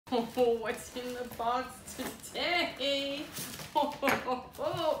Oh, what's in the box today? Oh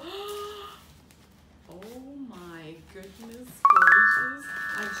my goodness gracious.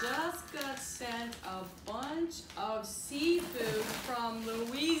 I just got sent a bunch of seafood from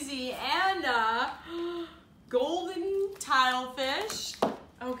Louisiana. Golden tilefish.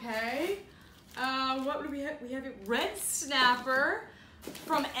 Okay. What do we have? We have a red snapper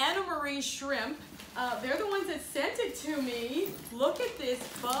from Anna Marie Shrimp. They're the ones that sent it to me. Look at this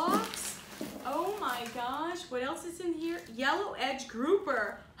box. Oh my gosh. What else is in here? Yellow edge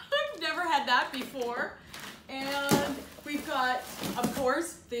grouper. I've never had that before. And we've got, of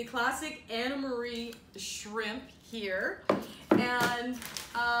course, the classic Anna Marie Shrimp here. And,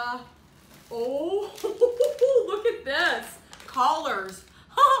 oh, look at this. Collars.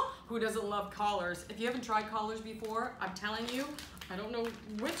 Who doesn't love collars? If you haven't tried collars before, I'm telling you, I don't know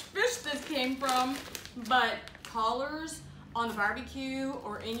which fish this came from, but collars on the barbecue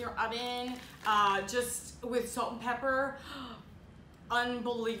or in your oven, just with salt and pepper,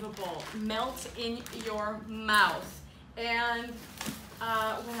 unbelievable. Melt in your mouth. And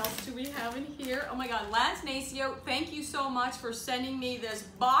what else do we have in here? Oh my God, Lance Nacio, thank you so much for sending me this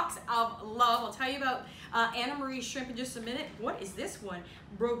box of love. I'll tell you about Anna Marie Shrimp in just a minute. What is this one?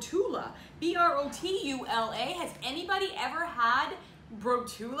 Brotula, B-R-O-T-U-L-A. Has anybody ever had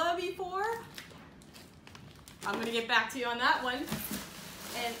Brotula before? I'm gonna get back to you on that one.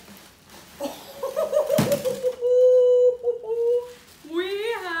 And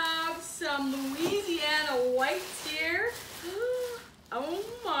we have some Louisiana whites here. Oh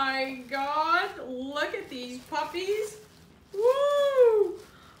my God, look at these puppies. Woo!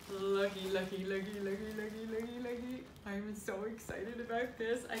 Lucky, lucky, lucky, lucky, lucky, lucky, lucky. I'm so excited about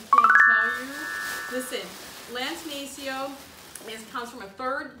this. I can't tell you. Listen, Lance Nacio comes from a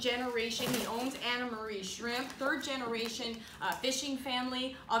third generation. He owns Anna Marie Shrimp, third generation fishing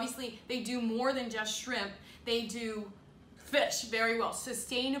family. Obviously, they do more than just shrimp. They do fish very well.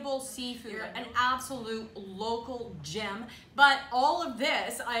 Sustainable seafood, an absolute local gem. But all of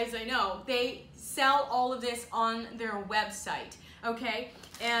this, as I know, they sell all of this on their website, okay?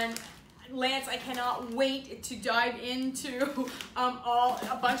 And Lance, I cannot wait to dive into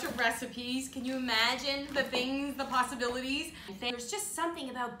a bunch of recipes. Can you imagine the things, the possibilities? There's just something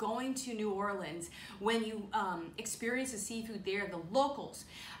about going to New Orleans when you experience the seafood there. The locals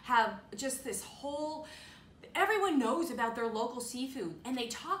have just this whole, everyone knows about their local seafood and they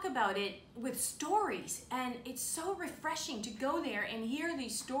talk about it with stories, and it's so refreshing to go there and hear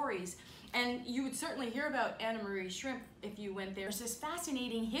these stories. And you would certainly hear about Anna Marie Shrimp if you went there. There's this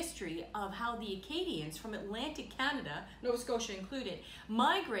fascinating history of how the Acadians from Atlantic Canada, Nova Scotia included,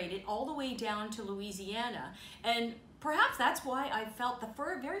 migrated all the way down to Louisiana. And perhaps that's why I felt the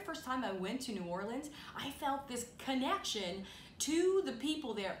very first time I went to New Orleans, I felt this connection to the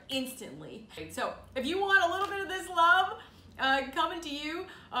people there instantly. So if you want a little bit of this love coming to you,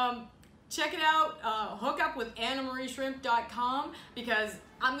 check it out. Hook up with AnnaMarieShrimp.com, because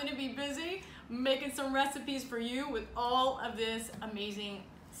I'm gonna be busy making some recipes for you with all of this amazing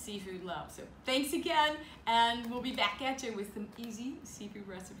seafood love. So thanks again, and we'll be back at you with some easy seafood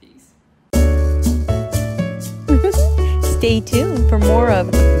recipes. Stay tuned for more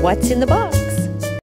of What's in the Box.